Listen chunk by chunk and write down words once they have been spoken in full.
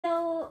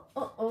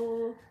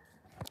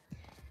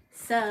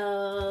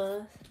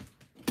So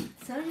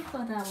sorry for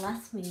the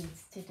last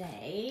minutes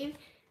today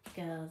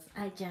because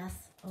I just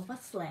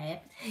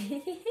overslept.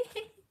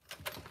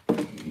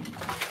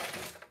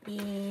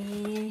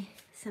 Yeah,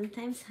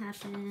 sometimes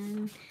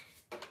happen.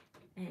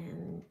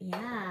 And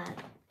yeah,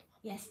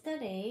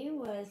 yesterday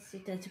was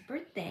Suta's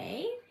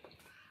birthday,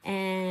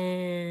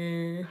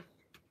 and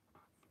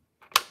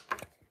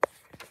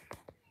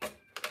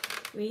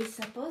we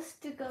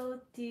supposed to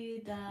go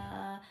to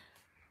the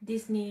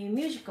Disney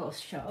musical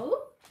show,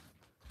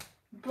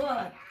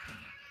 but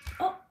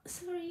oh,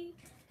 sorry.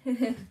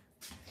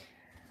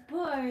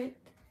 But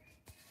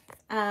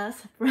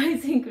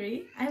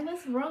surprisingly, I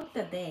was wrong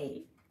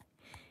the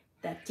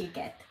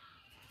ticket.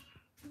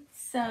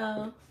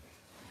 So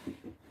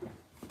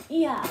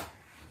yeah,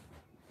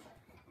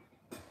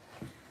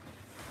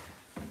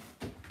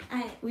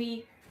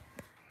 we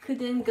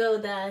couldn't go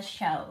the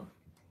show.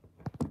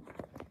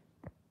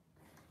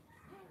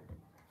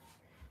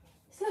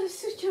 So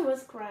Sucha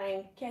was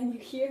crying. Can you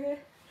hear her?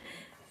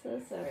 So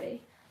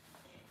sorry.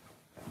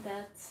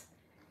 That's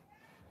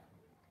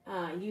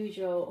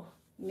usual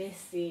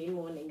messy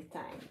morning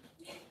time.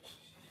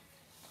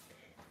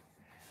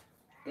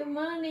 Good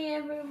morning,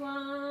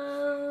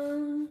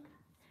 everyone.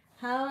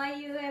 How are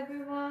you,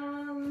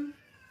 everyone?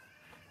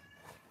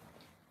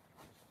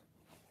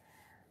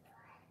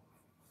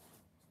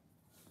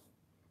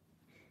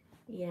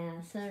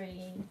 Yeah,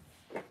 sorry.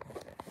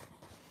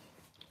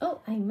 Oh,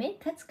 I made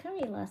Kat's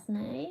curry last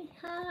night.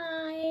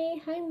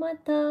 Hi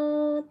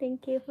Moto.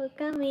 Thank you for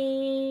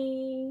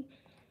coming.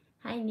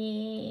 Hi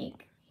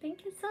Nick.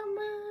 Thank you so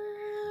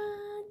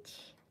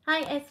much.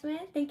 Hi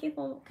Esme. Thank you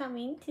for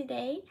coming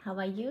today. How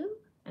are you?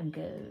 I'm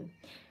good.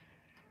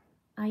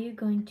 Are you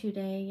going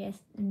today? Yes,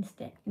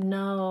 instead.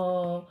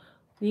 No,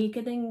 we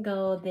couldn't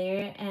go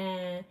there,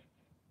 and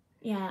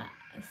yeah,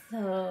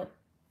 so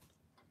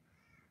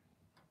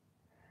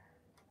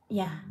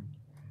yeah,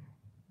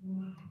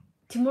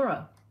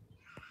 tomorrow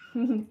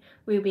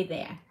we'll be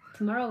there.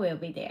 Tomorrow we'll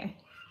be there.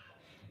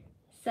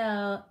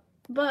 So,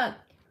 but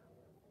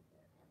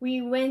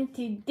we went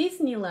to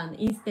Disneyland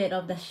instead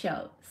of the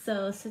show.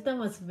 So Sutan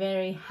was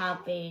very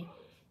happy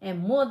and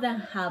more than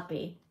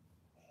happy.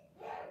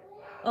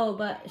 Oh,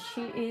 but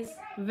she is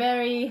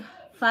very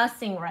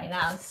fasting right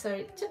now. So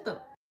ちょっ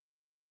と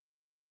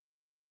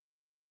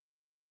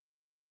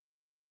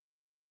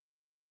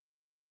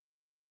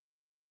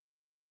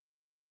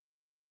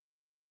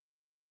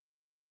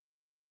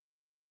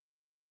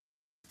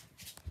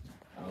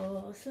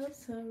Oh, so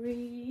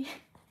sorry.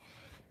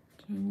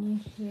 Can you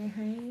hear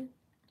her?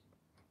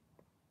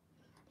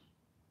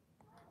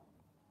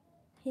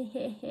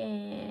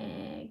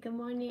 Good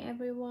morning,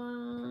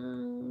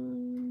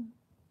 everyone.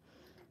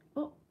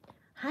 Oh,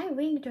 hi,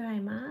 Wing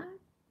Driver.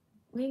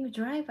 Wing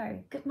Driver.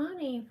 Good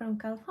morning from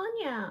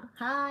California.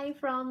 Hi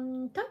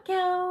from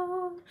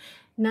Tokyo.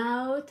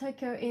 Now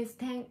Tokyo is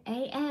 10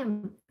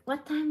 a.m.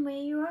 What time where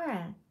you are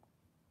at?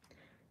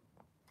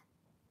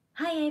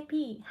 Hi, AP.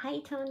 Hi,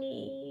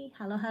 Tony.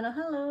 Hello, hello,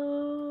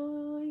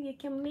 hello. You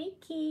can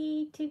make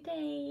it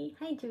today.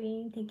 Hi,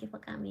 Dream. Thank you for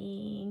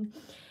coming.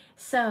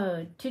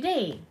 So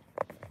today,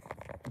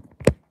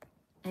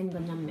 I'm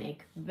gonna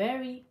make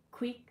very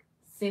quick,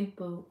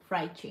 simple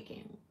fried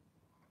chicken.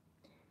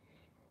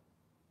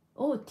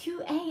 Oh,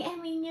 2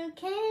 a.m. in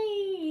UK.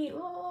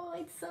 Oh,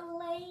 it's so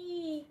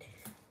late.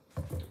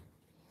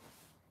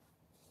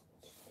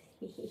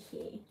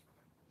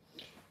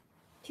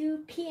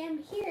 2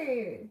 p.m.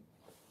 here.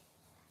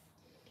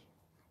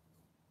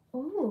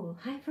 Oh,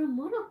 hi from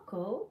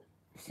Morocco.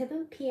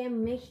 7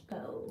 p.m.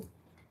 Mexico.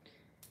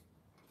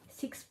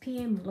 6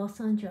 p.m. Los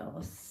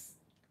Angeles.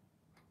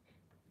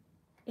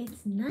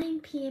 It's 9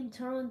 p.m.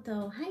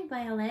 Toronto. Hi,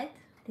 Violet.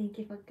 Thank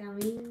you for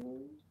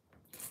coming.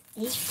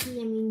 8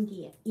 p.m.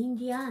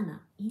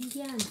 Indiana.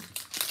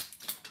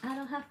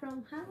 Aloha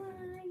from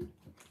Hawaii.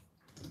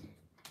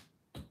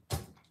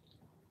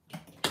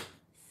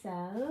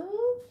 So,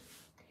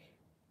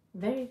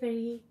 very,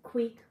 very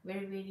quick,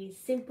 very, very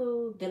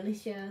simple,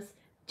 delicious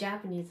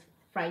Japanese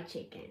fried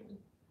chicken.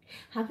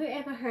 Have you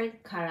ever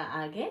heard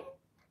karaage?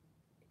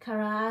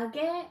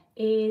 Karaage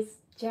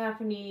is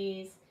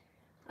Japanese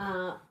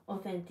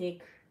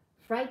authentic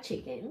fried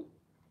chicken,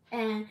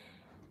 and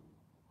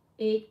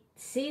it's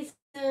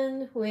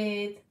seasoned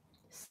with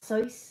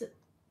soy.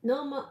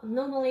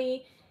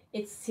 Normally,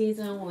 it's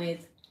seasoned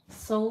with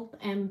salt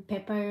and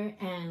pepper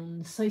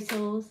and soy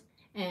sauce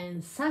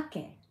and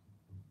sake.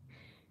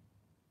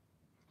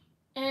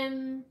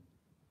 And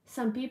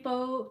some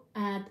people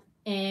add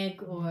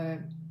egg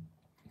or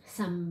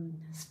some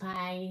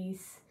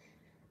spice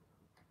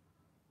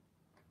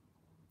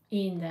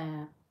in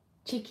the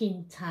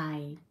chicken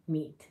thigh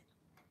meat.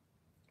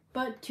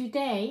 But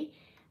today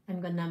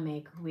I'm gonna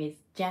make with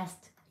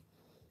just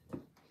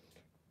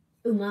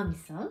umami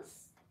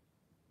sauce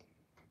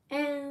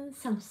and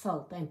some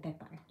salt and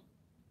pepper.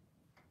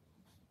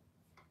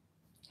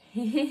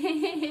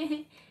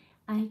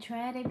 I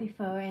tried it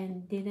before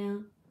and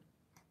didn't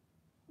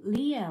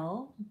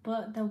Leo,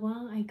 but the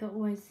one I got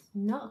was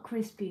not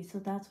crispy, so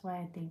that's why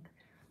I think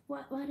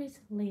what is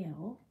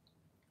Leo?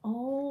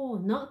 Oh,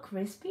 not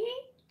crispy?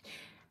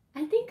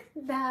 I think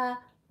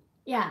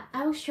yeah,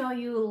 I'll show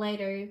you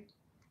later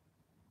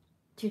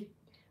to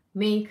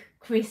make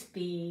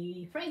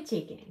crispy fried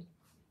chicken.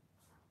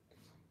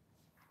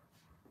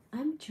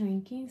 I'm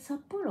drinking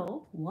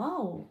Sapporo.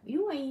 Wow,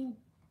 you are in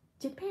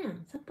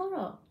Japan,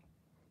 Sapporo.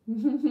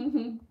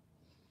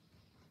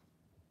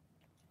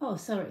 Oh,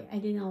 sorry, I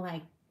didn't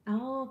like.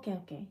 Oh, okay,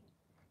 okay.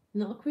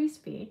 Not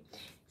crispy.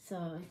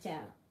 So,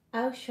 yeah,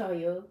 I'll show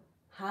you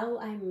how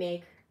I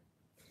make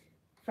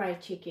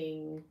fried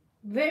chicken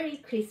very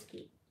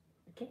crispy.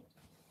 Okay,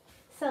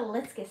 so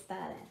let's get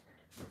started.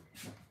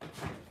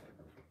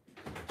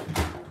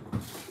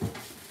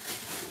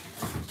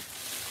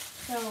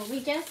 So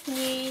we just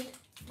need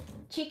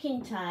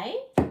chicken thigh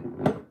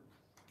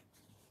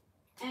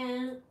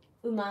and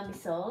umami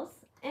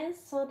sauce and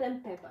salt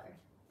and pepper.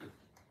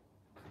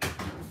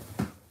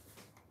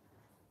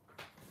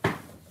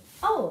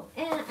 Oh,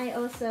 and I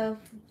also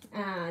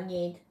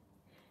need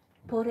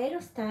potato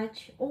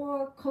starch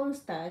or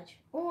cornstarch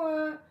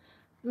or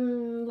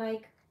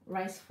like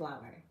rice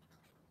flour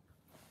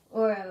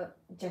or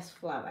just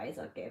flour is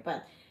okay,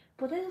 but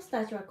potato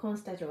starch or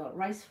cornstarch or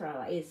rice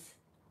flour is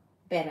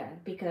better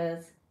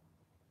because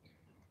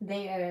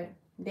they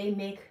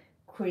make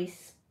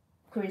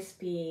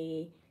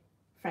crispy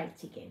fried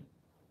chicken.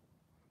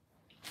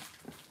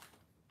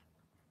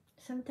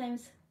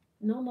 Sometimes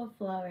normal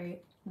flour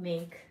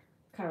make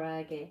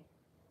karaage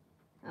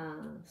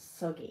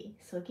soggy,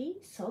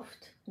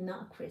 soft,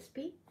 not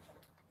crispy.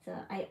 So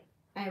I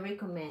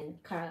recommend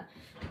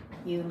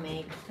you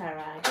make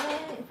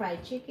karaage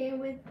fried chicken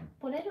with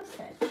potato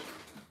starch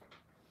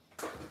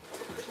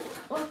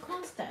or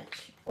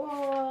cornstarch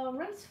or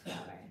rice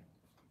flour.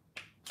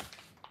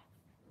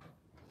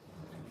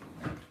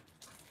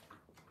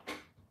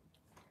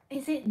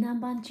 Is it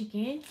Namban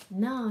chicken?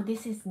 No,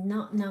 this is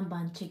not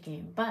Namban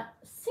chicken, but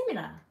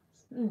similar.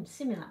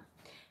 Similar.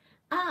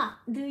 Ah,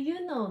 do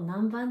you know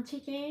Namban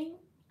chicken?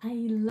 I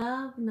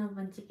love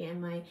Namban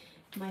chicken.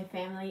 My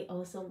family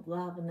also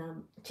love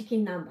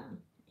chicken Namban.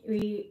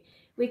 We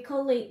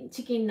call it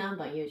chicken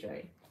Namban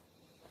usually.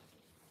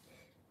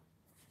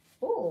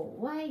 Oh,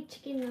 why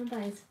chicken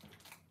Namban is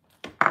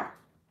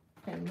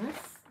famous?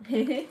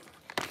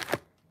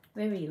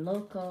 Very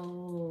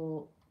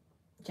local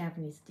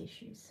Japanese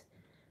dishes.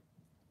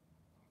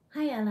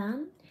 Hi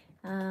Alan,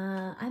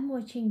 I'm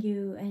watching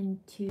you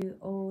and to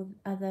all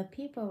other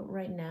people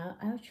right now.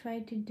 I'll try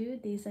to do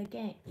this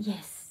again.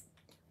 Yes,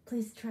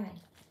 please try.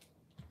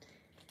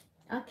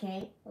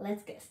 Okay,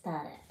 let's get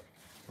started.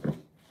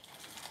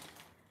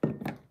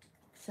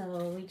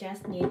 So we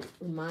just need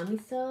umami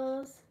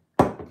sauce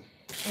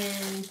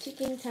and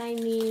chicken thigh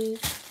meat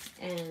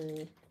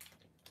and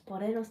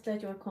potato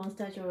starch or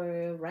cornstarch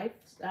or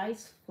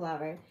rice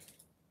flour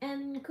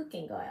and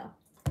cooking oil.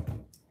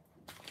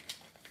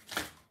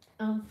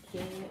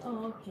 Okay,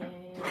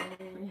 okay.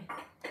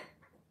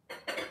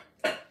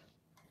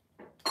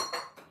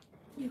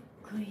 よっ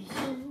こいしょ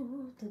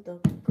とどっ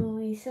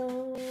こいし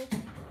ょ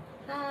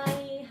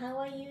Hi, how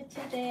are you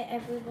today,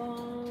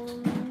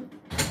 everyone?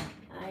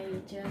 I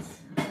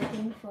just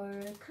looking for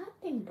a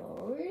cutting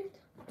board,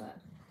 but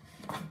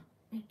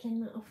I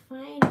cannot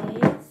find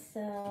it.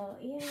 So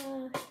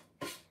yeah,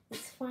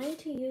 it's fine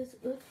to use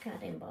wood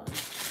cutting board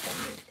for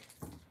me.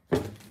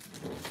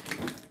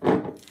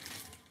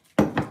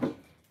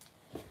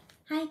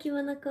 Hi,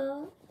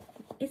 Kimonoko.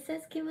 It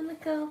says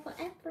Kimonoko for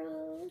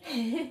April.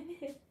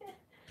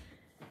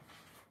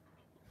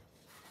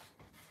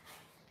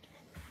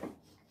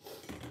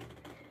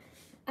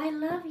 I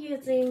love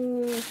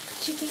using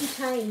chicken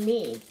thigh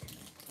meat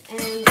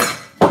and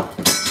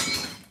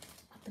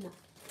open up.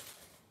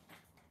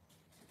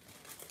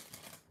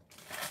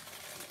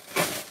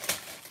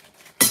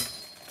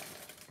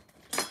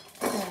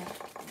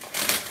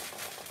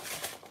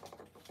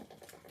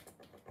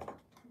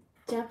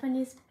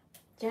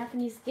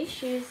 Japanese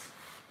dishes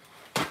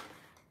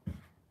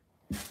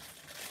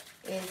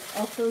is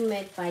often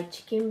made by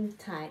chicken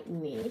thigh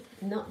meat,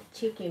 not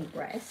chicken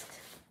breast.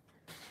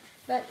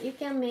 But you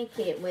can make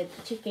it with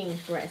chicken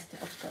breast,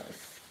 of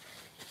course.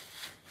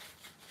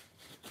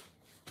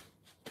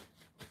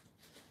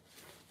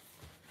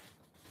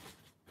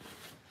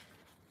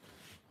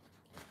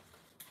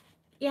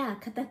 Yeah,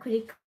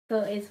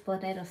 katakuriko is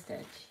potato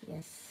starch,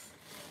 yes.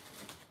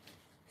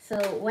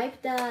 So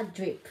wipe the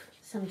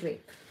some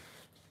drip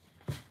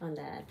on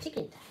the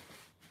chicken thigh.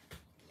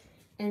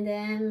 And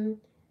then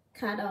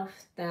cut off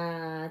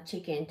the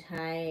chicken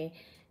thigh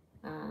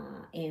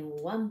in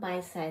 1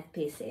 bite-sized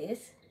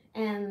pieces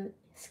and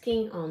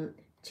skin on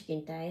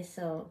chicken thigh.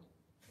 So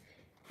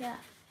yeah,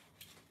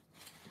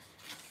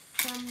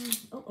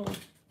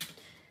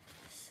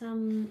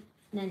 some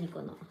何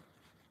この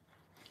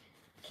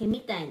毛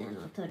みたいな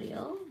のを取る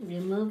よ。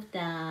Remove the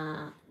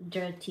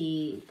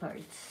dirty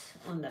parts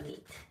on the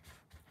meat.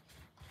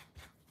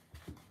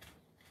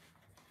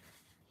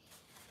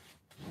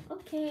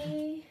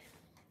 Okay,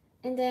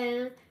 and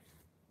then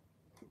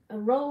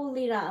roll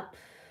it up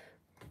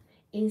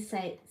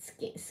inside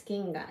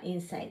skin が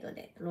inside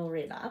で roll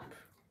it up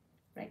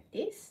like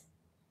this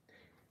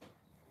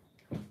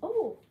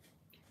Oh,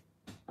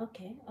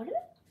 okay. あれ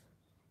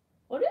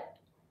あれ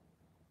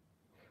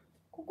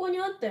ここに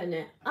あったよ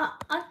ね。あ、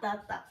あったあ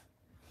った。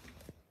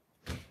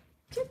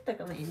ちょっと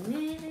ごめん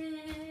ね。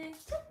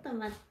ちょっと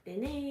待って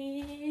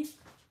ね。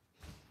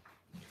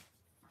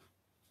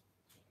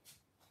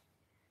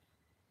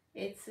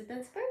It's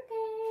Sudan's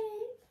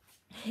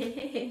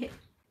birthday!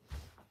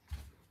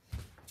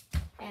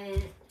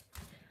 And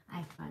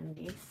I found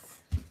this.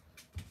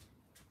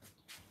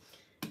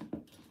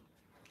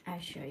 I'll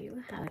show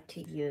you how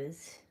to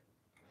use.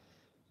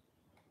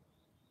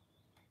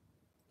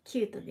 キ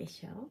ュートで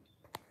しょ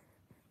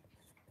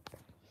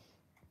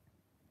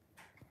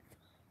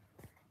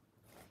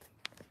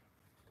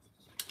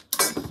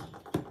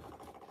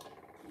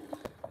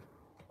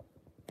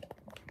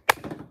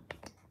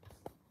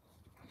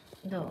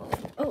どう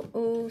Oh,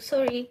 oh,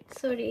 sorry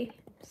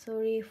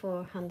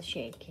for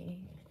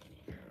handshaking.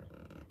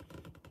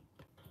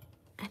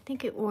 I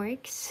think it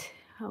works.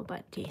 How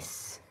about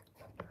this?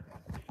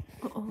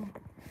 Oh,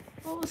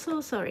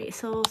 so sorry.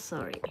 ちょ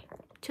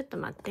っと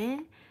待って。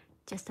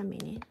Just a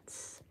minute.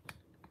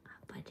 How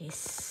about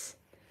this?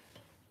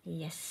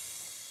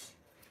 Yes.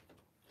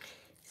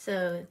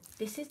 So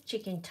this is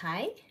chicken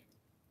thigh.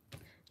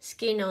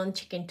 Skin on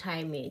chicken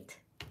thigh meat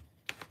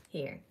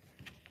here.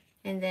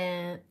 And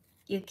then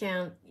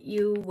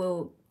you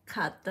will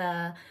cut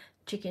the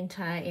chicken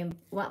thigh in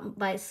one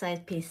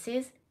bite-sized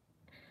pieces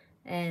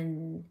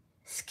and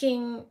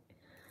skin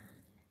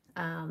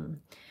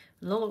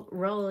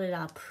roll it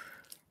up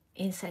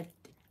inside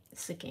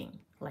skin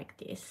like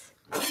this,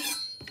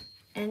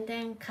 and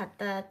then cut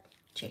the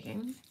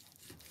chicken.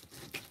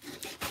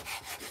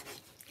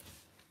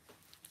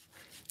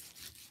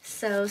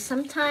 So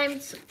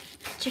sometimes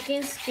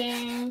chicken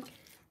skin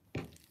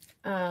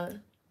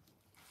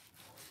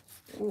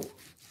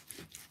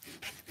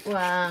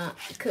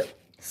could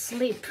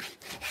sleep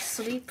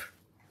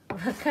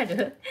わか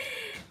る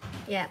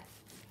Yeah,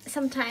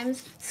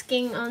 sometimes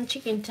skin on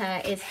chicken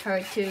thigh is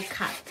hard to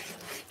cut,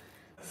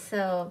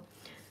 so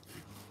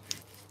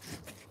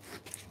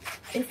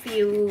if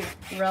you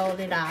roll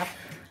it up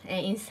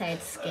and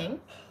inside skin,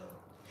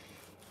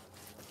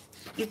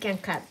 you can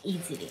cut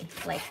easily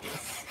like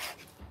this,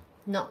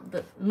 not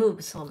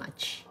move so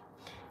much.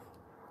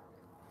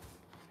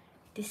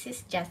 This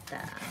is just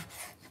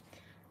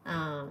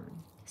a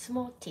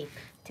small tip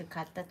to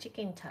cut the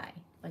chicken thigh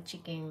or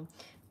chicken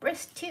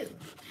breast too.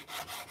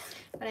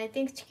 But I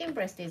think chicken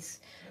breast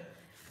is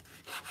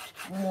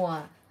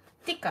more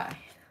thicker,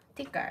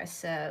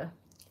 so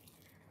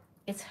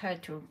it's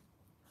hard to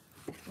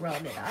roll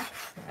it up,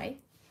 right?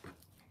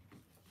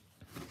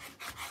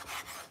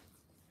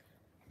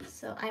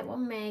 So I will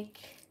make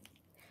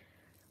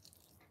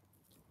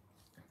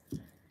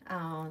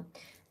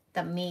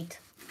the meat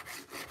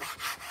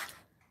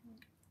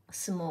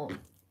smaller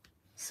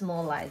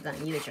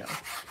than usual,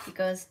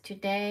 because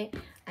today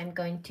I'm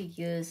going to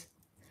use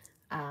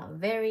a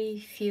very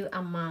few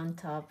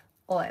amount of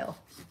oil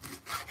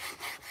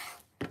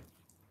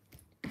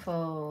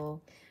for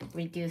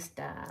reduce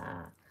the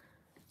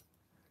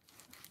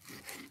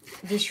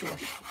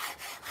dishwash.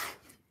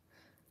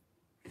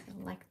 So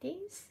like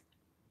this.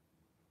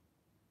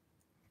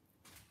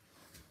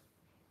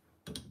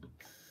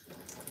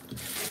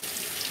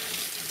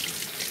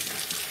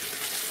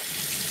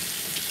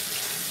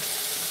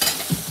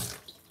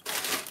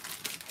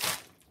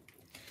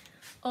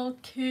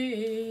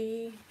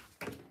 Okay,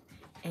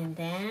 and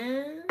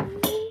then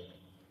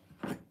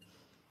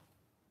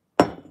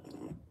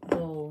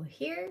go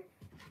here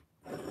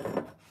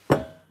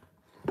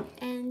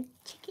and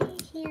chicken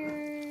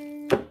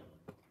here.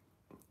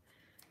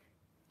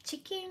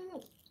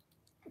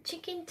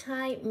 Chicken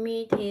thigh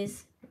meat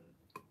is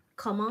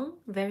common,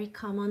 very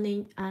common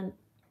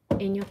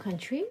in your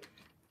country.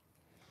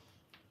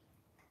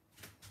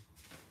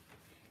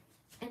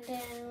 And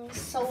then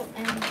salt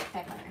and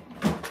pepper.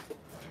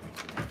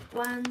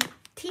 1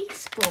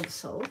 teaspoon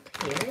salt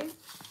here.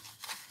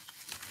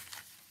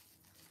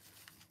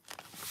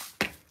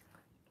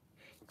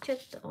 ちょっ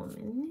と多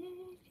めね。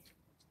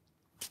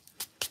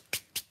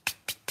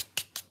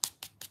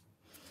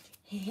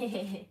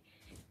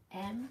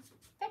And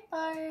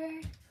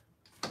pepper.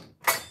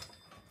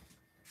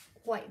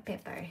 White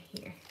pepper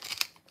here.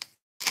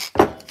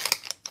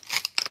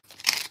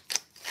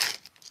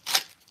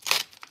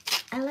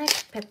 I like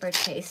pepper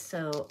taste,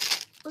 so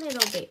a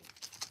little bit.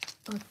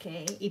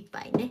 Okay, いっ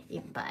ぱいね、い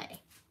っぱ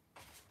い。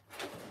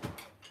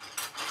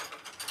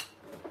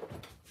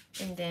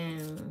And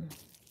then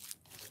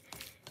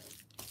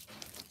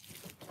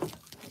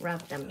rub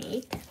the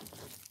meat.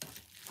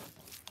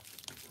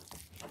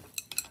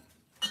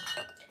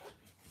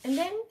 And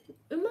then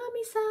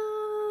umami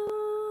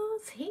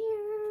sauce here.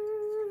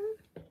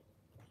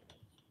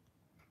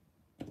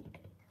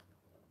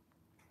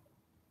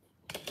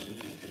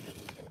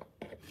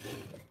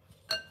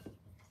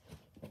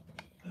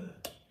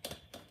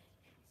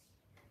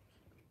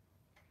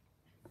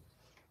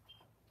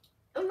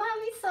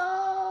 Umami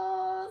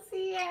sauce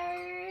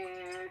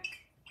here.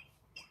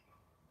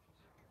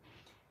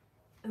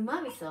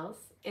 Umami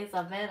sauce is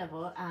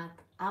available at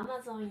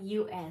Amazon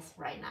US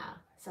right now,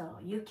 so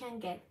you can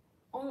get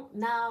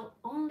now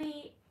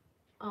only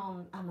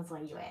on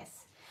Amazon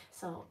US.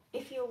 So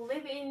if you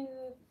live in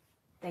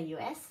the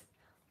US,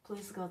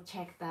 please go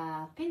check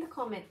the pinned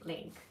comment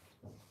link,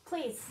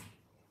 please.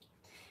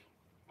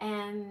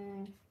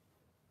 And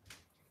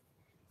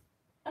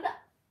あ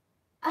ら、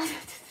あ、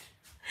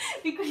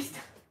びっくりした。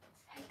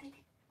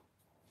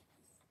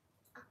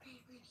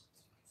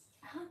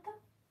本当？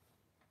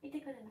見て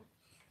くるの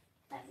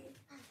？Love you。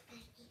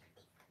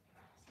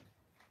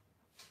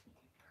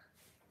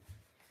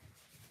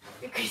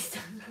びっくりした。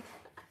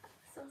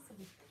そうそう、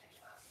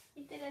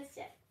いってらっし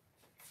ゃい。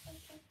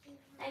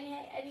はい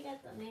はい、ありが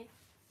とうね。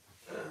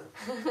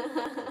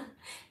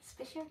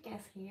Special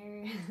guest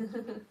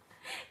here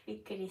び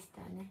っくりし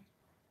たね。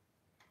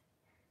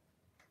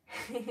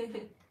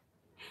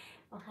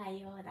おは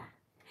ようだ。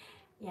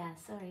Yeah,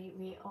 sorry,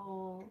 we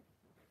all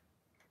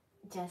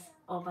just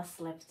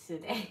overslept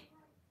today.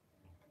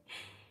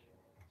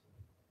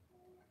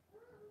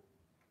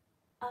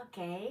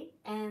 Okay,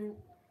 and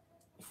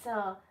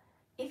so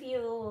if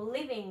you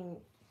live in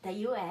the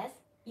US,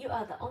 you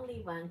are the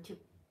only one to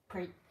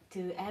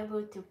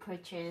able to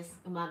purchase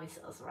umami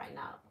sauce right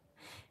now.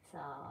 So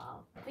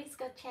please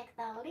go check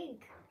that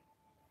link.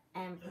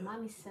 And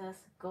umami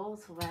sauce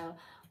goes well.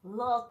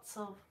 Lots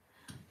of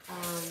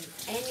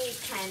any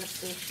kind of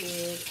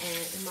dishes,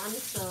 and umami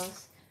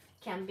sauce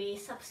can be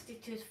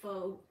substitute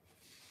for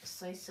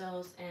soy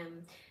sauce,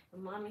 and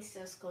umami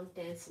sauce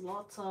contains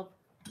lots of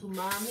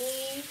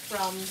umami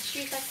from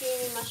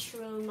shiitake,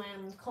 mushroom,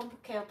 and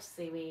kelp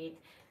seaweed.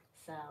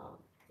 So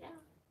yeah,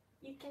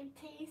 you can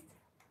taste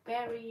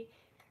very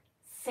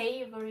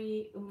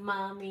savory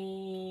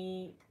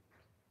umami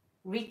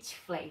rich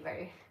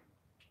flavor.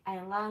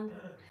 I learned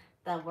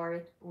the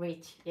word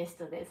rich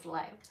yesterday's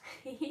live.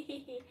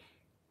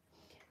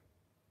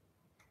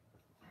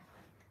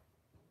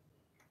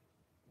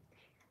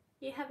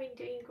 You have been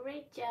doing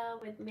great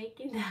job with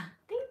making that.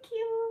 Thank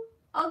you.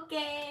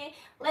 Okay,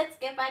 let's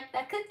get back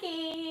to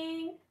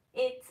cooking.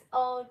 It's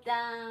all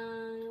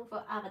done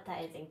for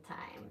advertising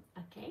time.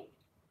 Okay.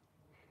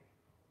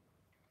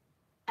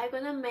 I'm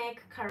gonna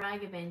make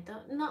karaage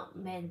bento, not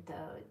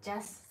bento,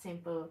 just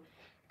simple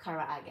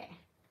karaage,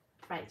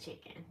 fried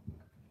chicken.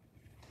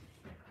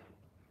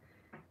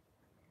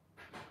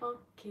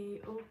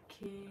 Okay,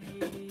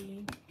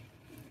 okay.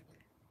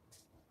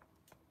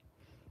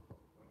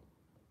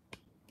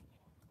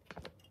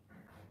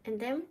 And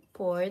then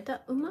pour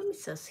the umami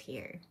sauce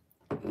here.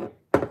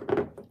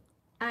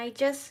 I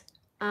just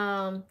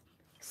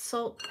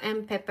salt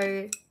and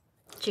pepper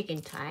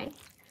chicken thigh,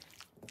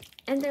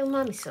 and the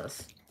umami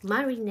sauce,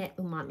 marinate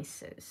umami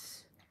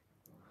sauce.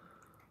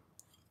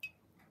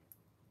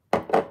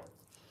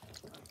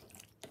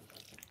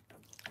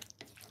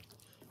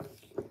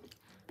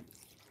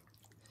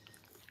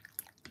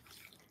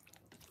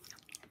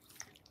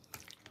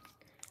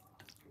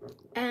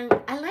 And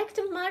I like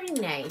to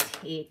marinate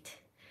it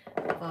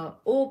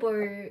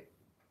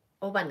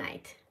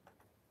overnight.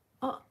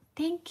 Oh,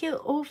 thank you,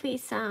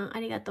 Ofi-san. あ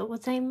りがとうご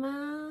ざい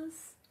ま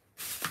す。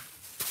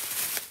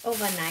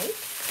Overnight.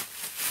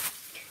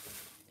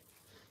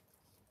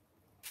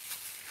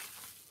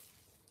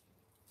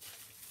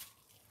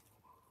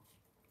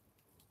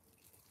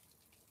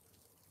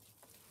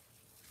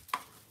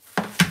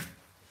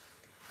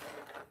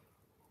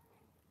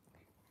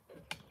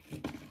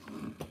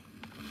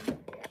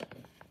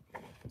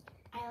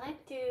 I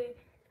like to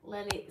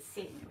let it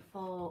sit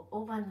for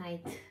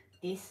overnight.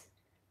 This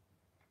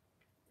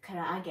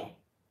karaage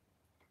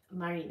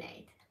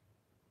marinade.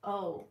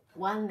 Oh,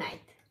 one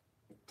night,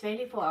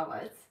 24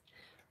 hours.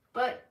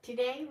 But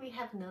today we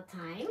have no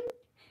time,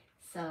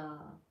 so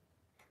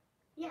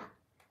yeah,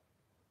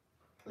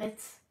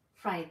 let's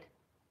fry it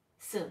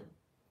soon.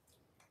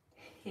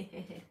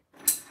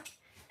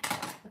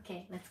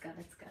 Okay, let's go.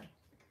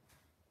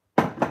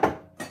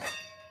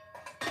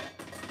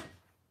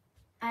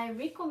 I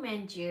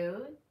recommend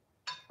you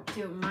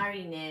to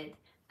marinate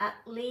at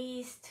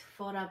least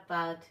for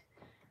about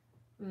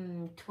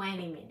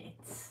 20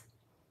 minutes.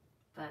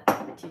 But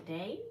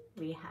today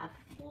we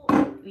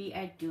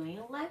are doing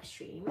a live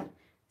stream,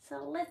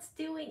 so let's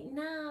do it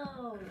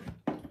now.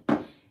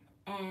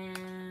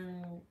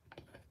 And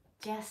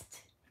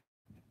just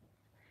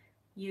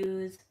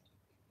use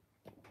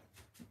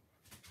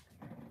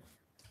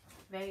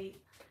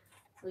very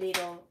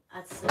little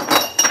as soon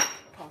as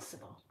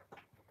possible.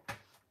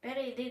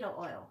 Very little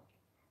oil.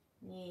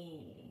 2、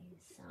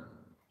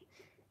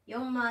3、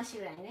4回し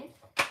ぐらいね。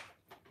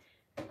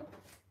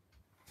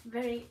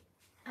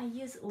I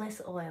use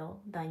less oil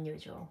than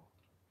usual.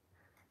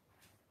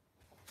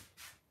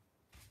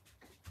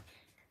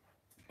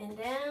 And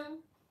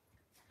then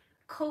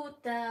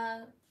coat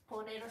the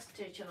potato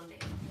starch on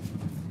it.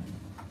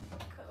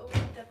 Coat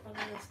the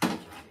potato starch on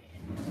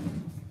it.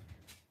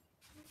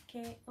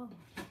 Okay. Oh,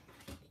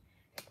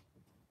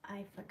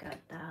 I forgot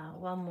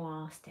one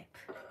more step.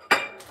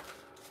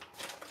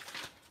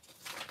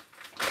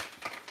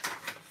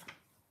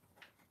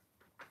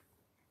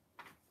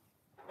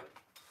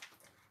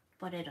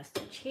 Potato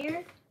starch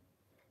here.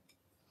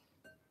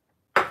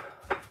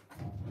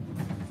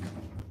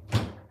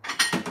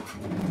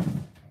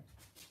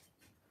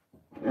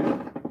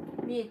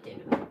 見えてる?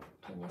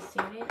 Can you see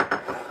it?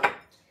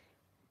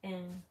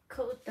 And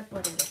coat the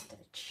potato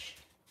starch.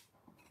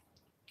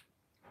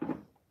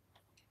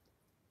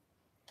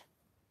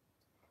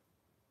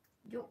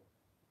 Yo,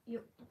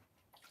 yo.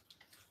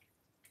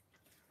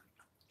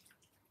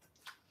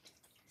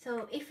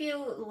 So if you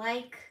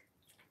like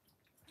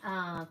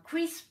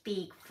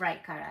crispy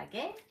fried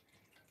karage,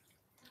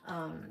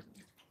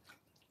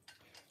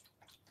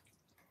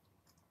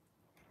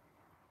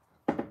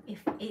 if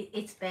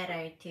it's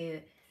better to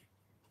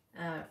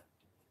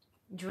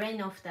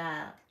drain off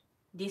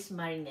this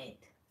marinade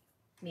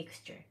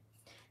mixture.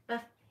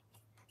 But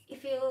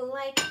if you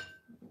like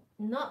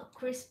not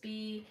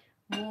crispy,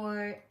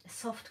 more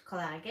soft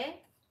karage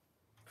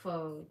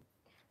for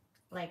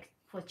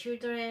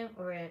children,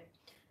 or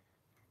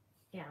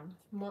yeah,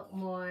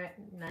 more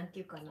なんて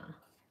いうかな,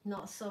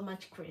 not so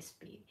much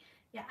crispy.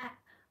 Yeah,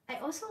 I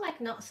also like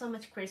not so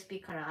much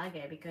crispy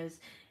karage because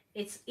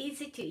it's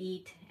easy to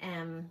eat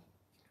and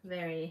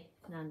very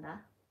なん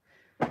だ,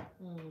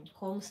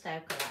 home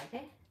style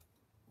karage.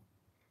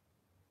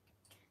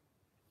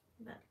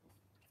 But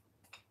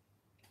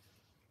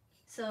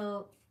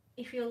so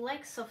if you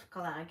like soft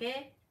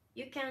karage,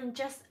 you can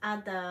just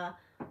add the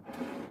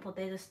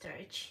potato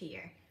starch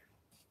here.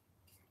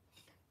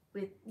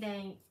 With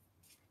then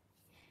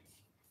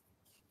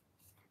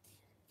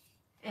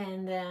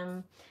and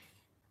then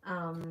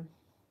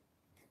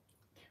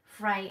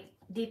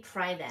deep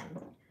fry them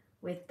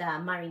with the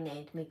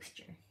marinade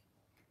mixture.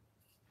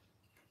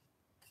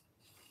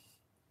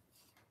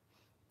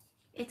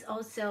 It's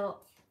also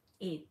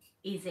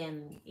easy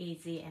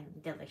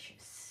and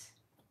delicious.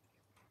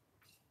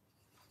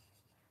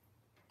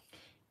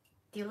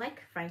 Do you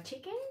like fried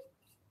chicken?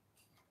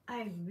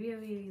 I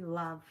really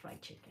love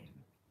fried chicken.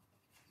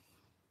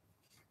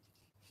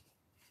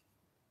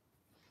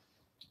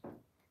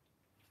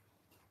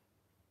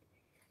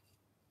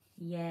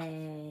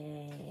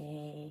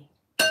 Yay!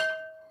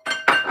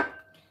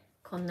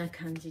 こんな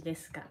感じで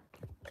すか。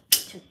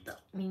ちょっと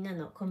みんな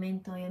のコメ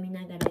ントを読み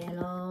ながらや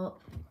ろ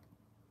う。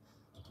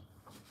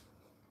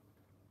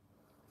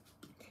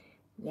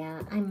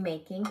Yeah, I'm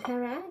making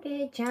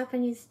karaage,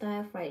 Japanese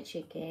style fried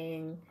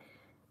chicken.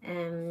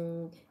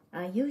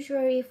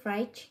 Usually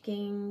fried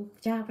chicken,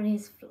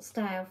 Japanese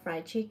style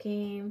fried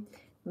chicken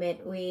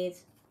made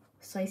with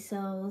soy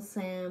sauce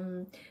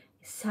and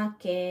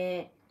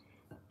sake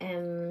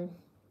and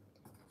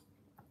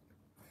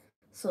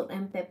salt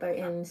and pepper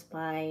and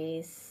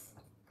spice.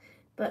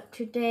 But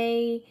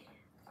today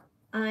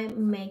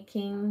I'm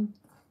making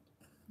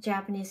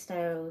Japanese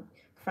style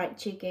fried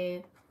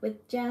chicken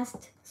with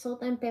just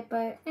salt and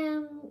pepper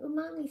and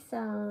umami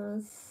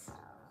sauce.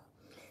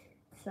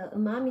 So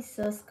umami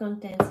sauce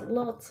contains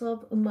lots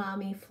of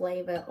umami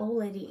flavor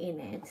already in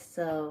it.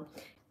 So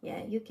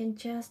yeah, you can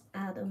just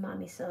add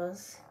umami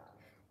sauce.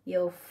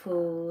 Your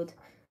food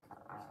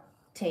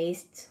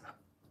tastes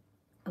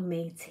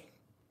amazing.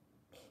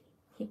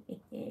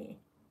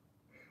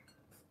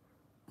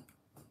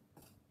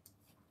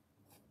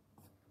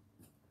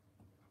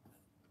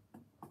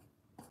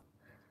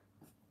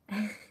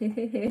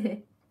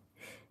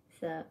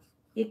 So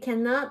you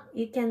cannot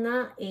eat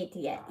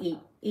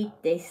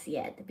this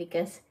yet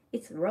because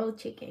it's raw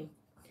chicken.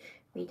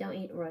 We don't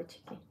eat raw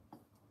chicken.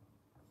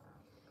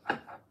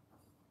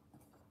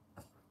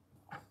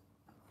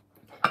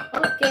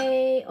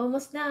 Okay,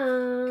 almost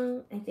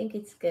done. I think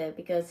it's good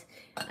because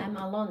I'm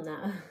alone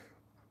now.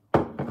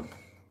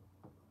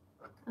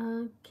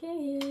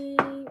 Okay.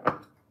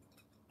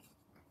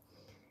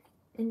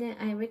 And then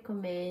I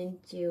recommend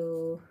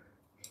you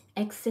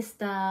excess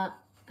the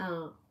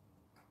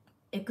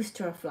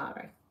extra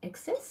flour.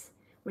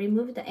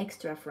 Remove the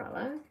extra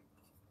flour.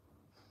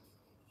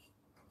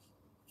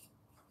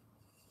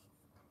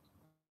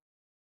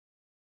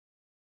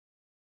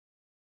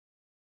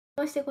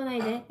 Don't してこな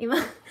いで。今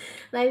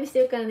ライブして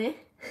るから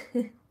ね。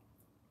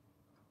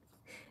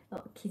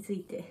気づ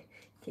いて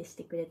消し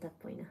てくれたっ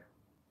ぽいな。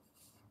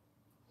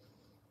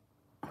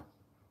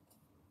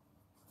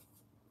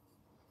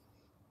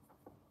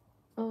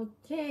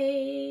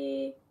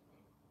Okay.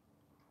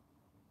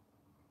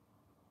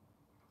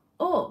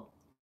 Oh,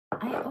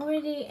 I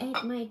already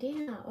ate my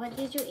dinner. What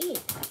did you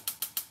eat?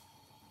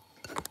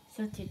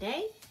 So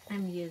today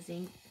I'm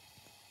using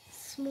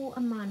small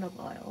amount of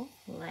oil,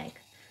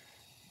 like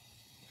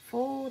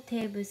 4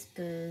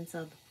 tablespoons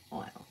of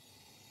oil.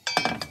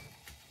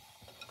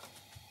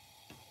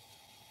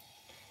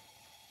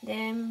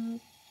 Then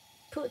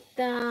put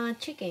the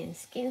chicken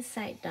skin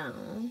side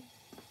down.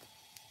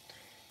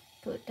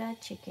 Put the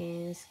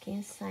chicken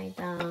skin side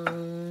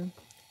down.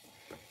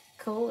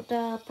 Coat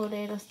the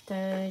potato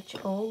starch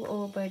all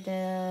over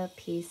the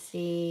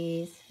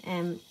pieces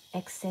and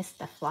excess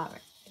the flour,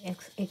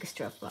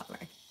 extra flour,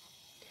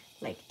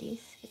 like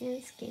this,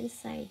 and skin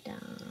side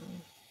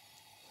down.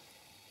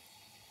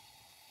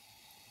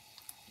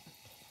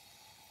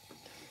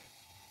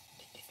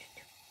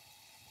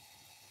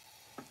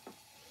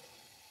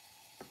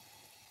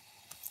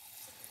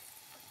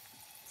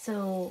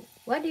 So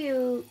what do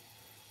you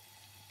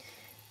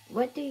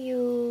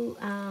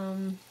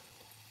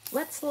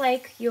what's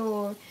like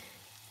your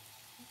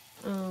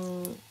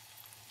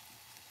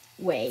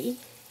way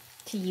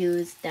to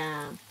use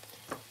the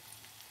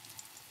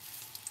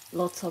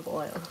lots of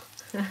oil?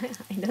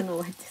 I don't know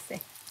what to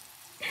say.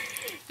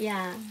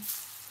 Yeah,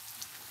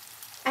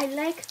 I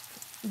like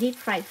deep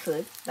fried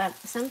food, but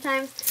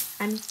sometimes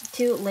I'm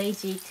too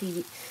lazy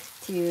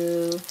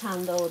to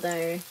handle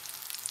the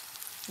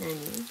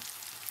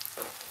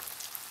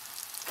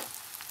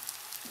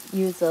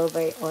use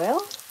over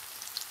oil,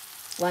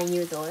 one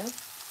use oil.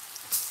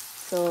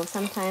 So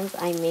sometimes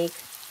I make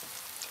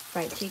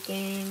fried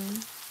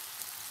chicken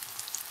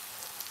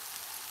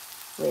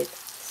with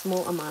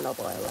small amount of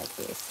oil like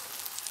this.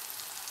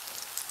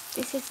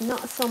 This is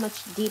not so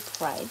much deep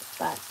fried,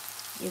 but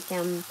you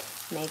can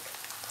make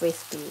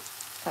crispy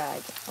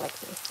fried like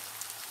this.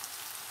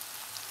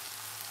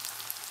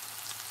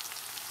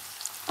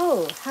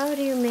 Oh, how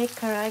do you make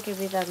karaage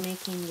without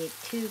making it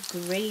too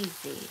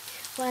greasy?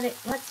 What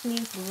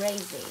means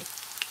greasy?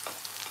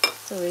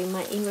 Sorry,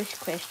 my English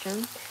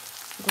question.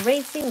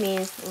 Greasy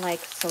means like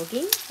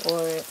soggy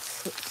or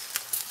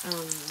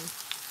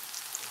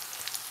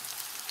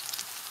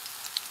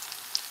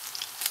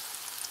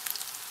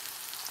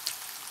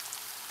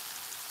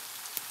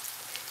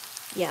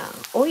yeah,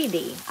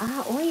 oily.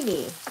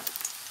 Oily.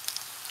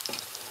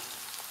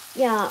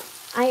 Yeah,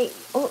 I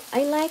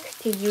like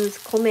to use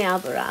kome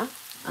abura,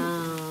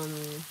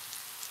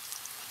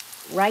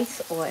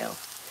 rice oil,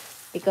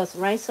 because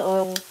rice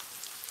oil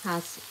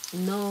has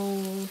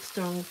no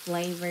strong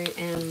flavor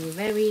and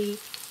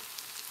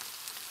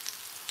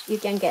you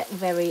can get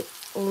very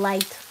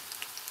light,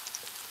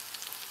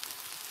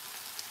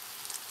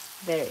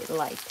 very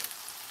light.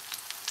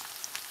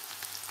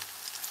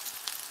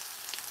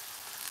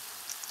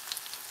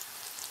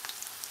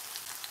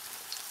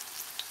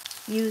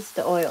 Use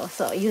the oil,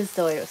 so use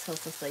the oil, so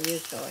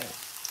use the oil.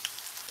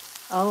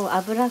 Oh,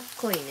 脂っ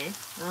こいね。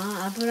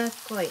脂っ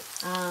こい。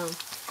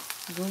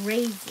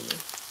Crazy.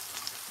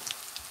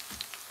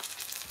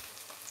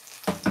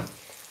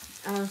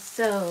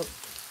 So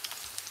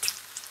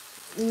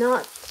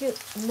not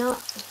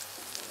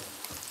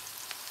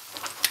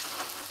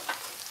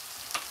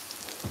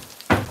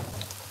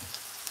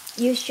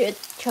you should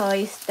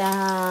choose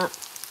the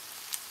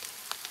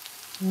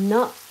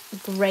not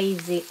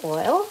greasy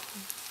oil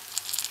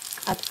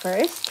at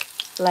first,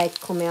 like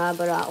kome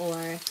abura,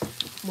 or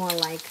more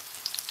like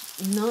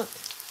not.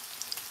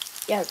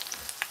 Yeah,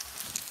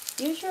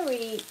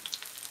 usually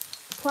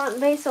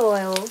plant-based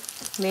oil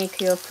make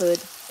your food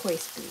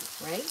crispy,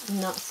 right?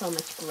 Not so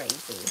much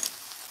greasy.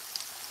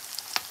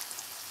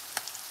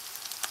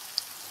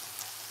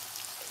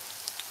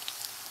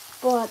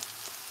 But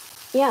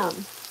yeah,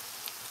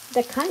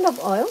 the kind of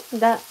oil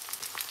that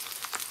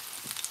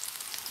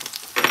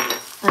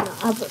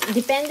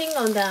depending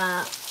on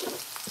the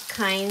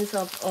kinds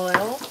of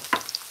oil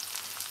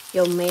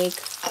you'll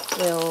make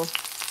will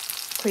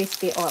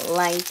crispy or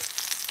light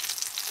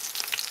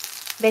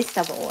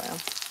vegetable oil.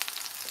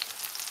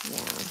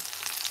 Yeah.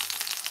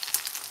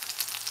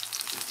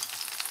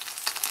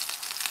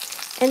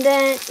 And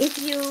then if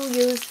you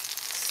use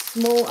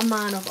small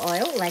amount of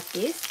oil like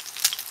this,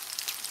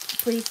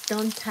 please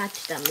don't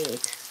touch the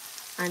meat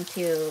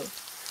until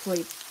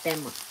flip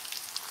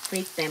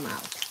them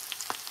out.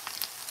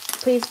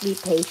 Please be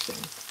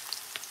patient.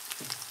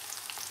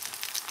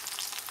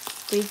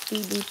 Please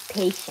be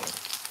patient.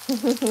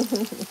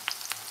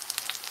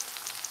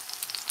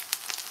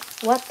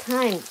 What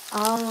time?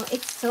 Oh,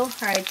 it's so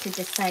hard to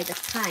decide the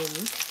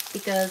time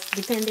because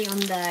depending on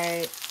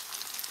the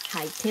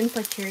high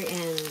temperature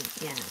and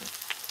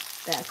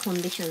the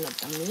condition of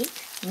the meat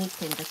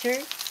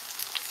temperature.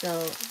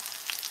 So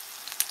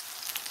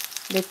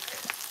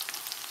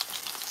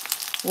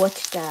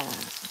watch the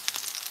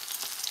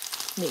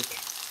meat.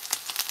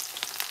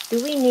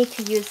 Do we need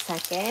to use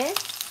sake?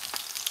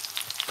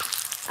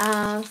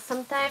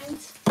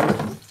 Sometimes.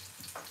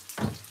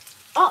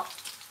 Oh.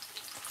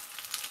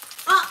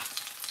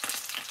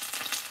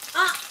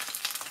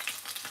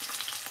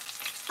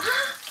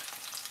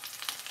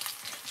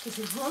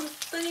 本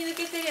当に抜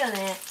けてるよ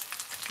ね。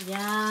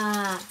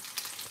Yeah.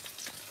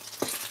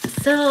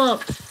 So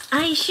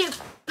I should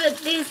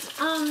put this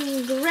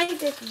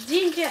grated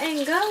ginger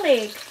and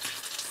garlic.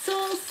 So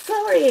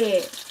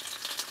sorry.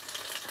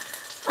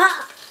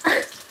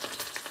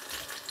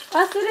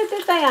 忘れ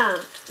てたやん。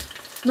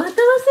また忘れて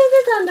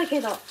たんだ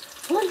けど。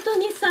本当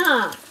に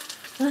さ、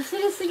忘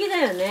れすぎだ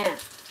よね。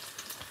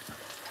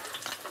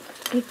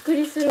びっく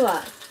りする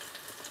わ。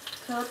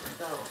ちょっ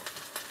と。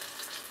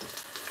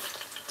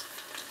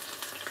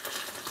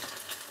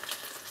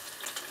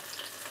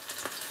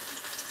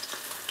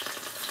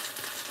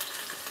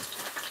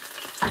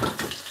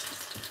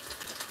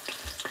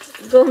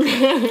ごめ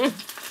ん。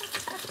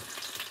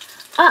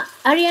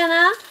アリア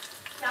ナ?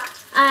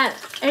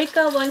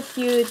 Erika wants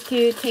you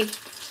to take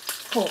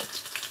hold.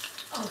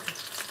 Okay.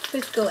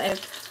 Please go,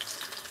 Erika.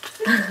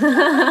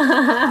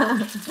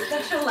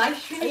 Special live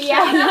stream.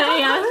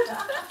 Yeah.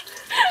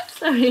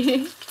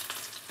 Sorry.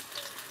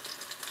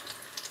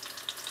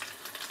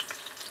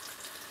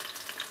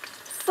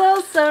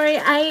 So sorry.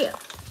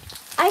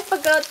 I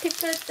forgot to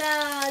put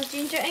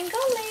ginger and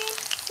garlic.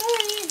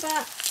 Sorry,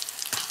 but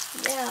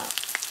yeah,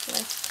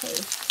 let's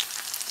taste.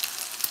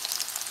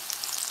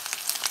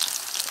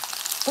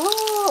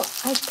 Oh,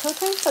 I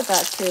totally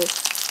forgot to.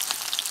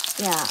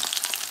 Yeah,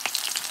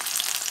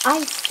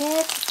 I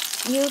said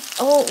you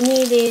all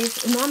need is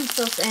umami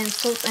sauce and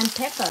salt and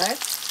pepper,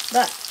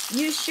 but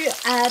you should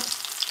add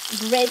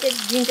grated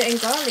ginger and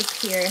garlic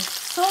here.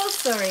 So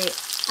sorry,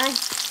 I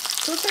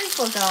totally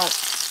forgot.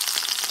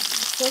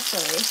 So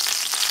sorry.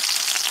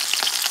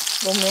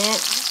 ごめん。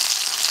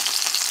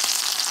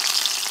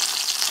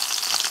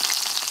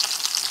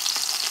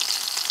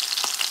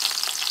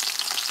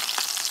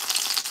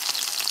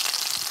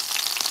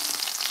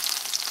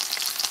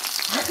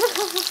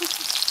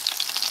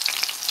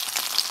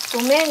ご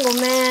めんご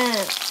めん。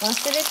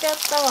忘れちゃっ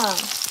たわ。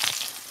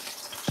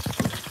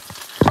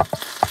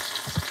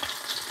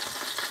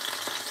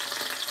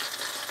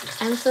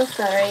I'm so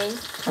sorry.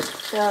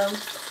 So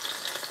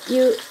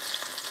you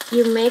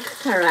make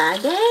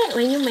karage.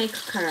 When you make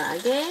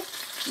karage,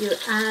 you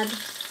add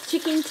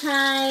chicken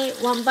thigh,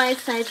 1 bite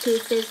size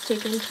pieces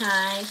chicken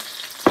thigh,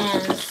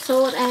 and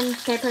salt and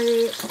pepper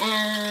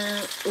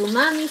and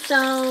umami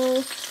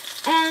sauce,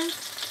 and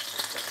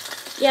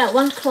yeah,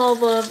 1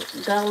 clove of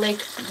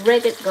garlic,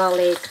 grated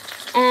garlic,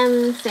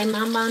 and same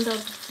amount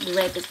of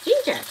grated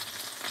ginger.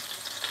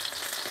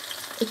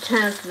 It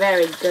turns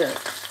very good.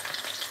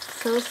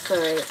 So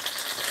sorry.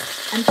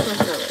 I'm so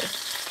sorry.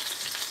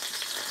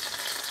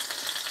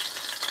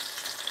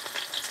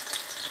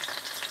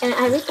 And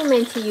I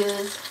recommend to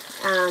use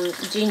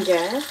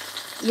ginger.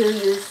 You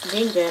use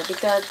ginger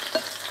because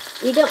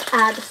we don't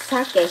add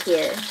sake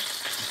here.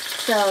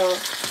 So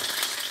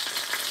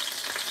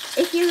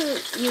if you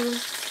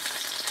use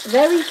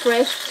very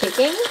fresh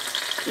chicken,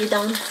 you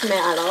don't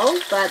smell at all.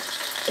 But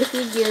if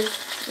you use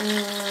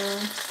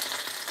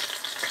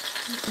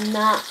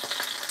not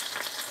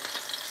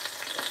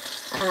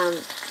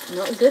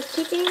good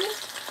chicken,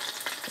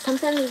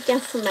 sometimes you can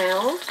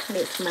smell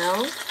meat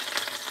smell.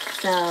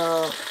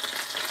 So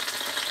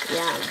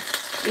yeah,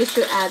 you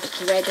should add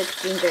grated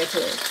ginger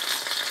here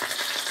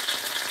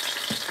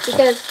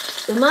because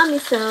umami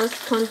sauce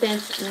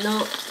contains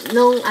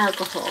no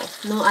alcohol.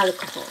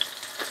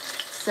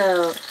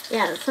 So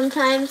yeah,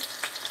 sometimes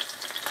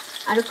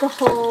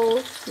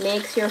alcohol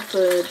makes your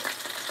food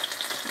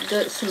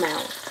good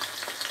smell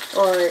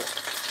or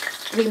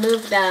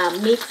remove the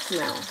meat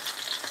smell.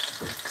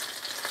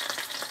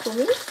 For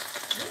me?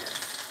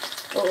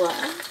 Or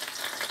what?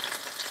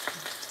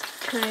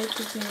 Try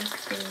to make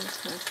things.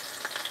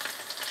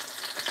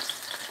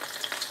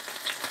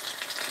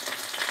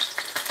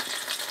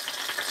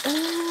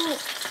 Oh,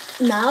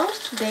 now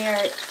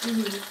they're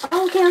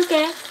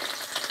okay.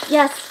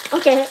 Yes,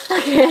 okay.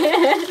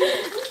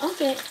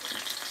 Okay.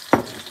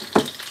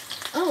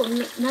 Oh,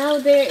 now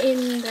they're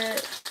in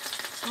the.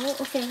 Oh,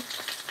 okay.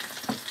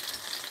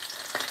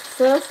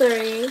 So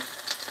sorry.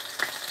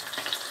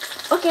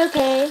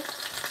 Okay.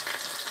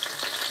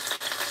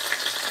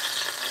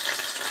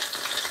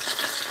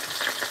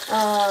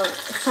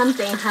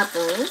 Something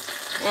happened,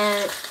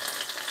 and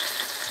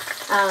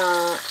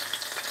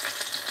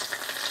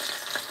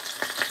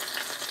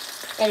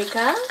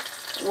Erica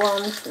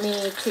wants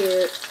me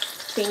to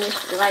finish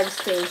live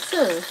stream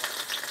soon.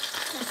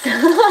 So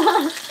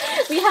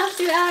we have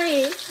to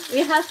hurry.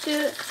 We have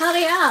to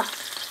hurry up.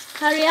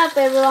 Hurry up,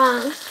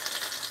 everyone.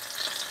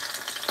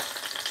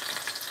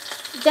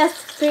 Just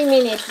 3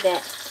 minutes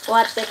で終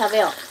わって食べ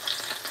よう。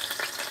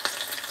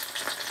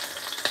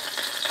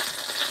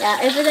Yeah,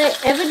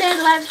 everyday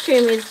live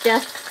stream is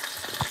just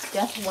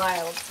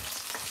wild.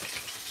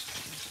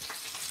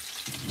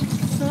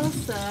 So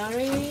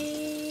sorry.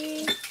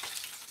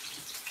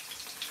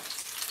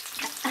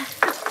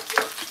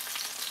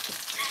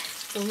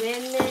 ごめ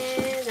んね、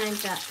なん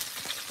か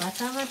バ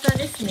タバタ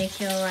ですね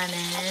今日はね。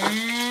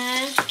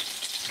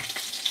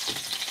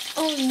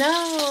Oh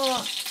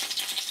no!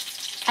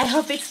 I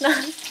hope it's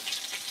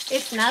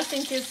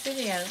nothing too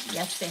serious.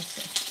 Yes.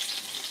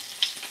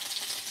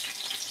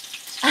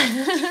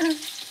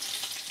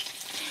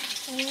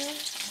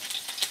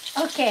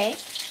 Okay,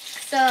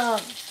 so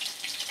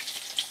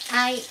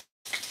I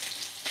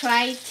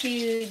try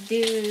to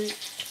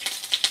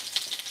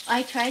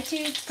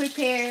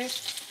prepare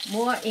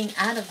more in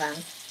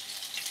advance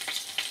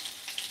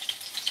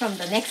from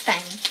the next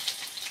time.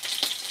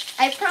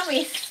 I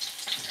promise.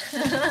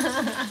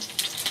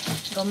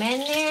 ごめん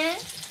ね。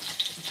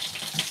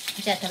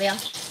じゃあ食べよう。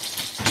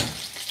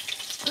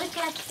Look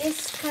at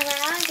this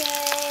karage.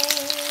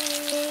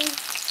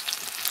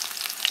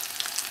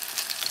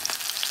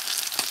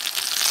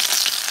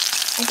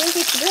 I think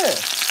it's good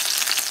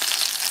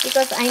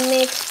because I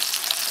make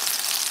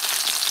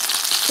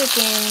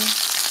chicken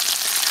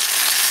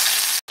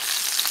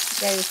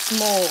very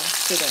small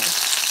chicken,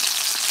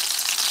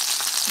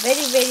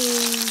 very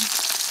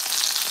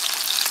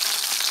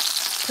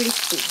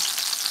crispy.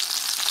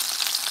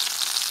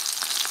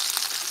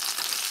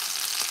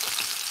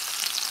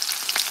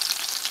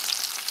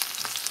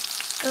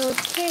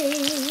 Okay.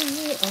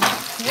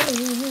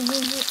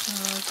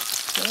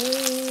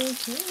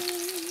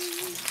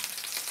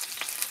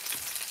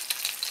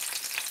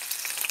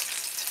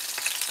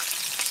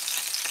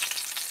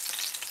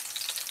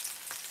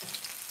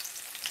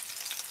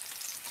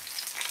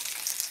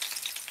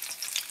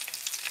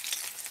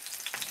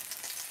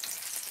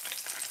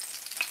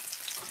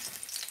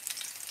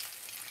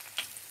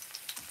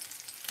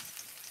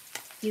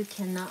 You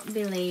cannot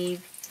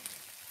believe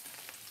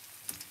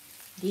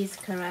this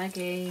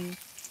karaage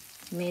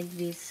made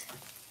with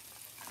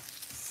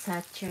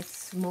such a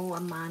small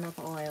amount of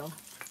oil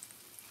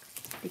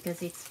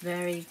because it's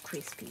very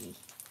crispy.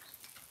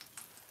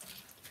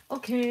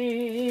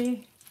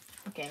 Okay.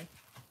 Okay.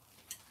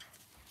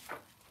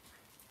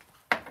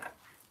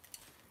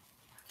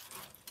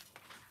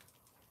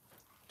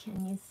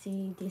 Can you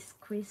see this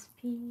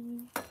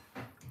crispy?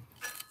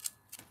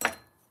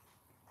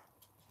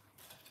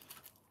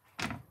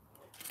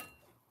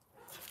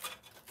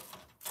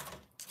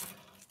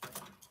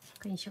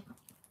よいしょ。ちょ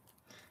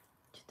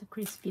っとク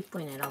リスピーっぽ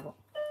いの選ぼう。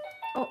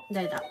お、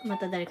誰だ？ま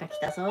た誰か来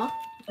たぞ。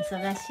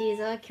忙しい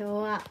ぞ、今日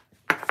は。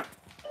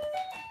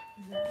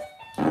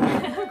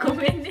ご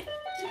めんね。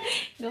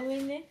ごめ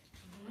んね。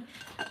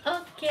オッ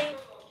ケー。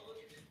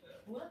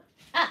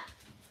あ、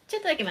ちょ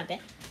っとだけ待って。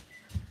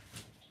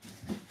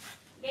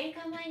玄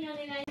関前にお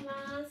願いしま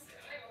す。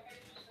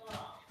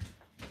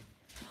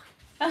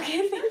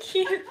Okay, thank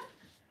you.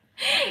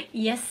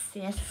 Yes,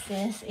 yes,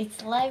 yes.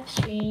 It's live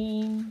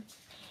stream.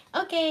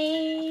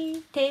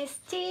 Okay,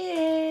 taste,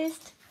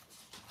 taste.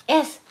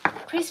 Yes,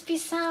 crispy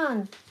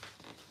sound.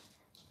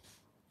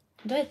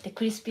 どうやって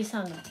クリスピーサ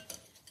ウンド？こ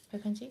うい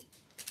う感じ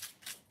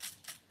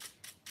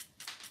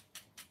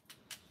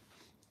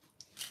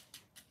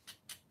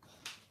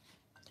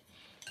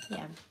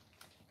？Yeah.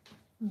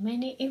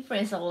 Many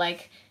influencers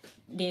like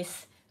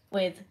this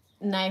with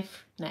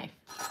knife.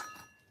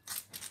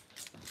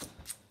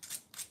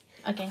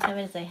 Okay, 食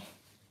べるぜ。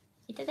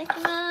いただき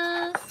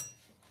ます。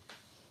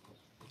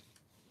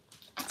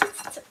熱々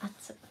熱々。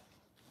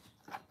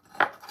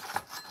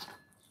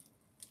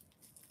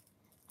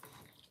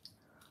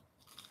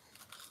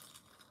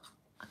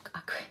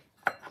熱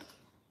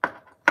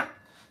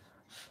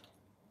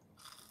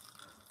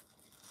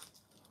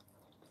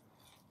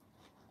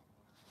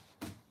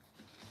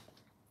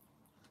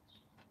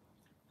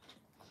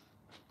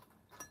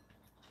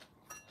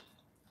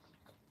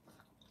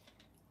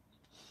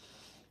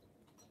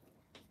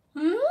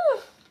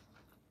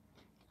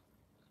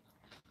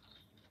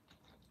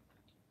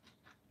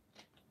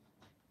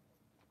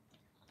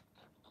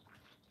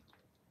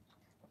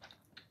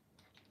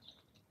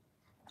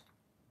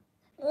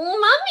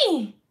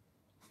Umami!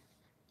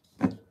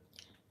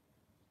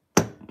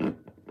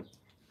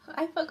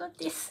 I forgot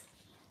this.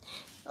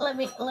 Let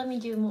me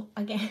do more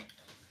again.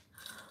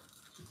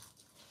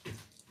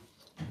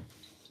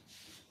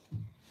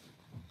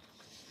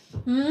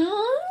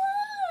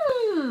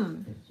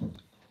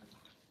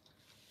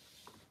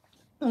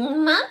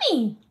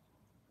 Umami!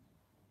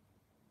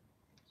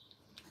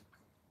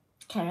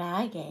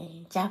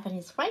 Karaage,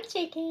 Japanese fried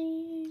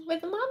chicken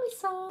with umami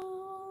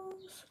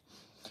sauce.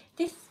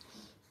 This,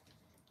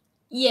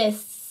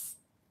 yes.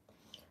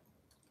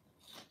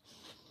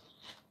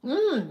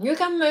 You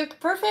can make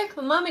perfect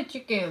umami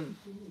chicken.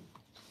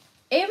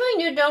 Even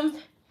you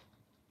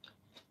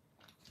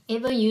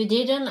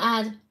didn't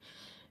add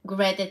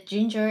grated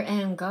ginger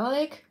and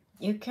garlic,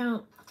 you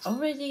can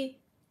already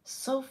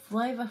so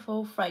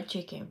flavorful fried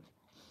chicken.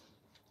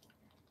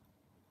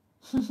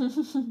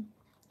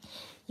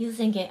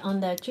 Using it on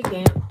the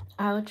chicken,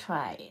 I'll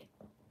try it.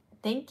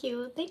 Thank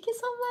you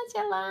so much,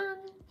 Alan.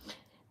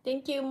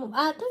 Thank you,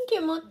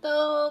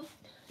 Moto.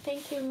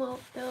 Thank you,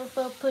 Moto,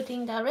 for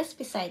putting the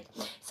recipe site.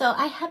 So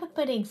I have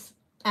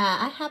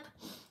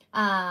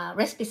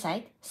recipe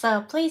site.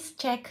 So please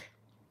check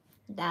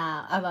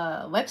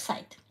our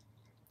website.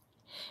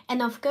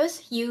 And of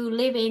course, you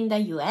live in the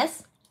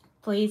US,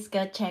 please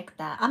go check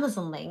the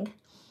Amazon link.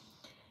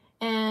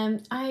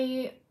 And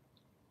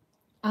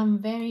I'm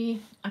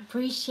very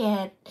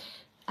appreciate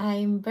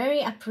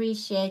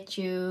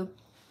you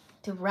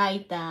to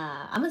write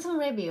the Amazon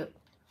review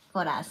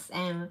for us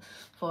and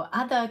for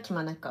other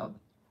Kimonoko.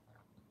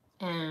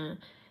 And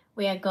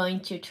we are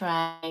going to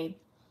try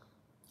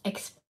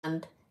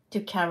expand to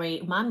carry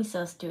umami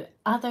sauce to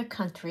other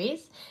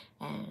countries,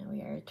 and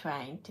we are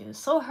trying to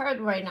so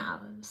hard right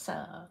now, so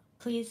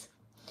please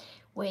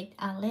wait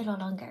a little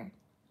longer.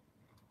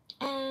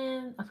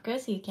 And of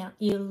course,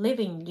 you live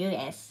in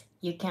US,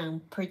 you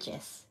can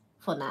purchase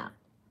for now.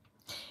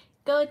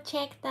 Go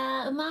check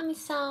the umami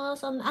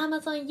sauce on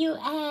Amazon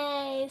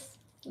US.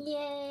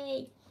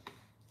 Yay!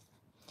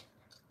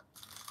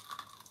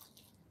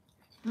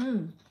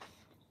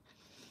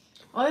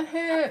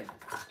 Okay.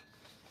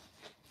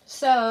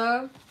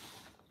 So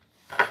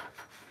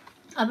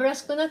油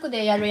少なく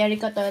でやるやり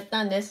方をやっ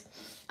たんです。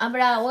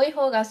油多い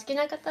方が好き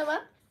な方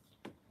は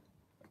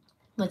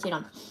もちろ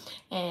ん、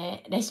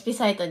レシピ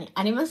サイトに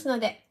ありますの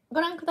で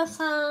ご覧くだ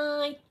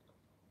さい。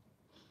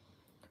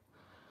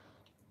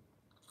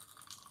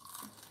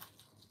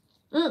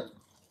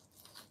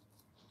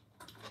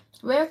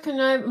Where can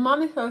I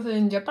umami sauce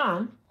in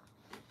Japan?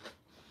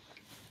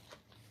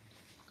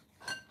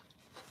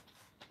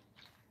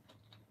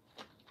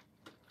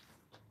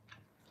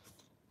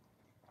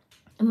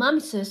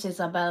 Umami sauce is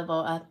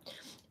available at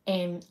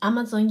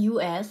Amazon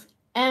US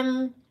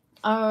and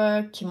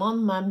our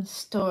Kimon Mom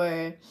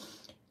store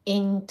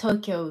in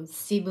Tokyo,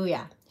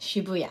 Shibuya.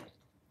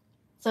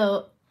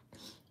 So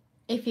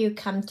if you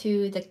come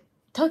to the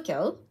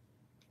Tokyo,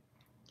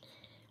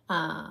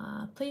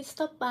 please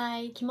stop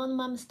by Kimono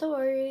Mom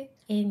store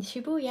in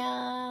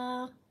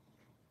Shibuya.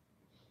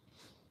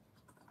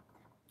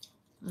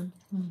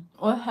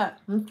 おいしい。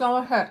本当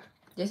おいしい。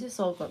This is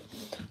so good.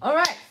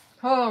 Alright,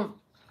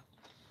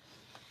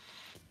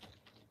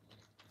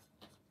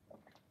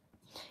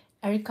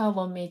 Erika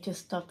want me to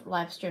stop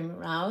live streaming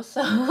now,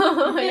 so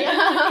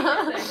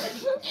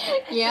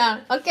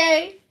yeah.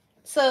 Okay.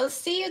 So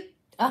see you.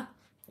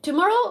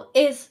 Tomorrow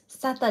is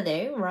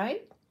Saturday,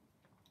 right?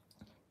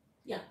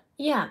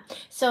 Yeah.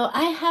 So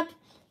I have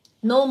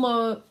no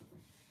more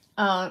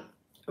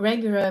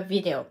regular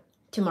video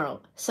tomorrow.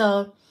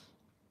 So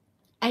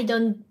I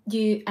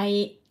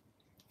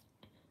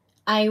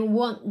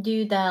won't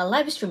do the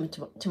live stream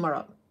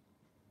tomorrow.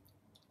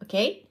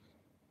 Okay?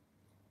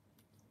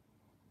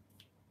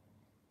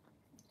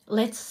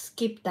 Let's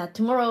skip that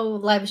tomorrow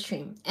live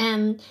stream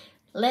and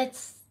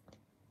let's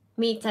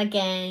meet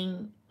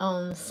again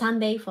on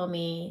Sunday for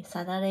me,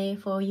 Saturday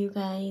for you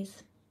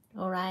guys.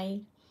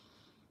 Alright?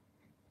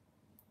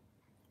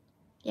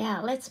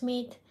 Yeah, let's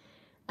meet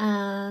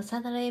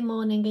Saturday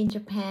morning in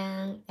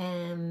Japan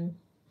and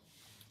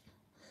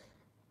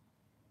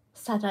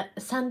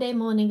Sunday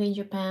morning in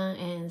Japan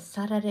and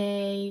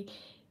Saturday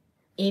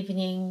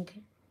evening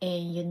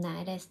in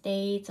United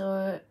States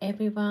or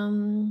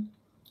everyone.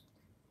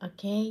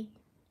 Okay?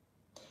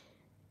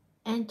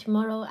 And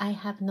tomorrow I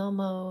have no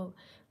more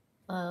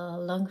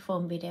long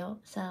form video,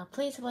 so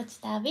please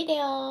watch the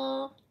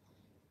video.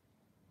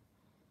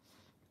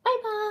 Bye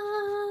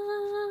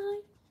bye.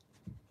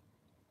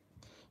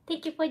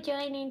 Thank you for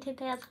joining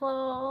today as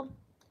well.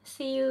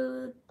 See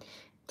you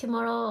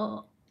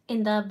tomorrow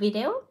in the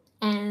video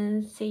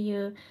and see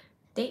you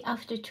day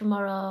after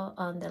tomorrow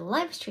on the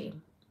live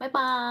stream. Bye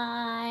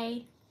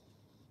bye.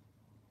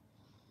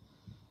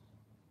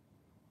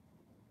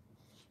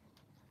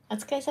 お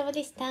疲れ様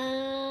でした。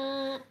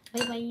バ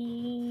イバ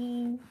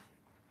イ。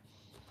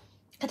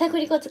片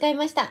栗粉使い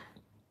ました。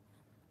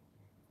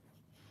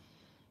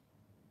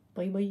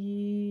バイバ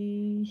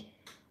イ。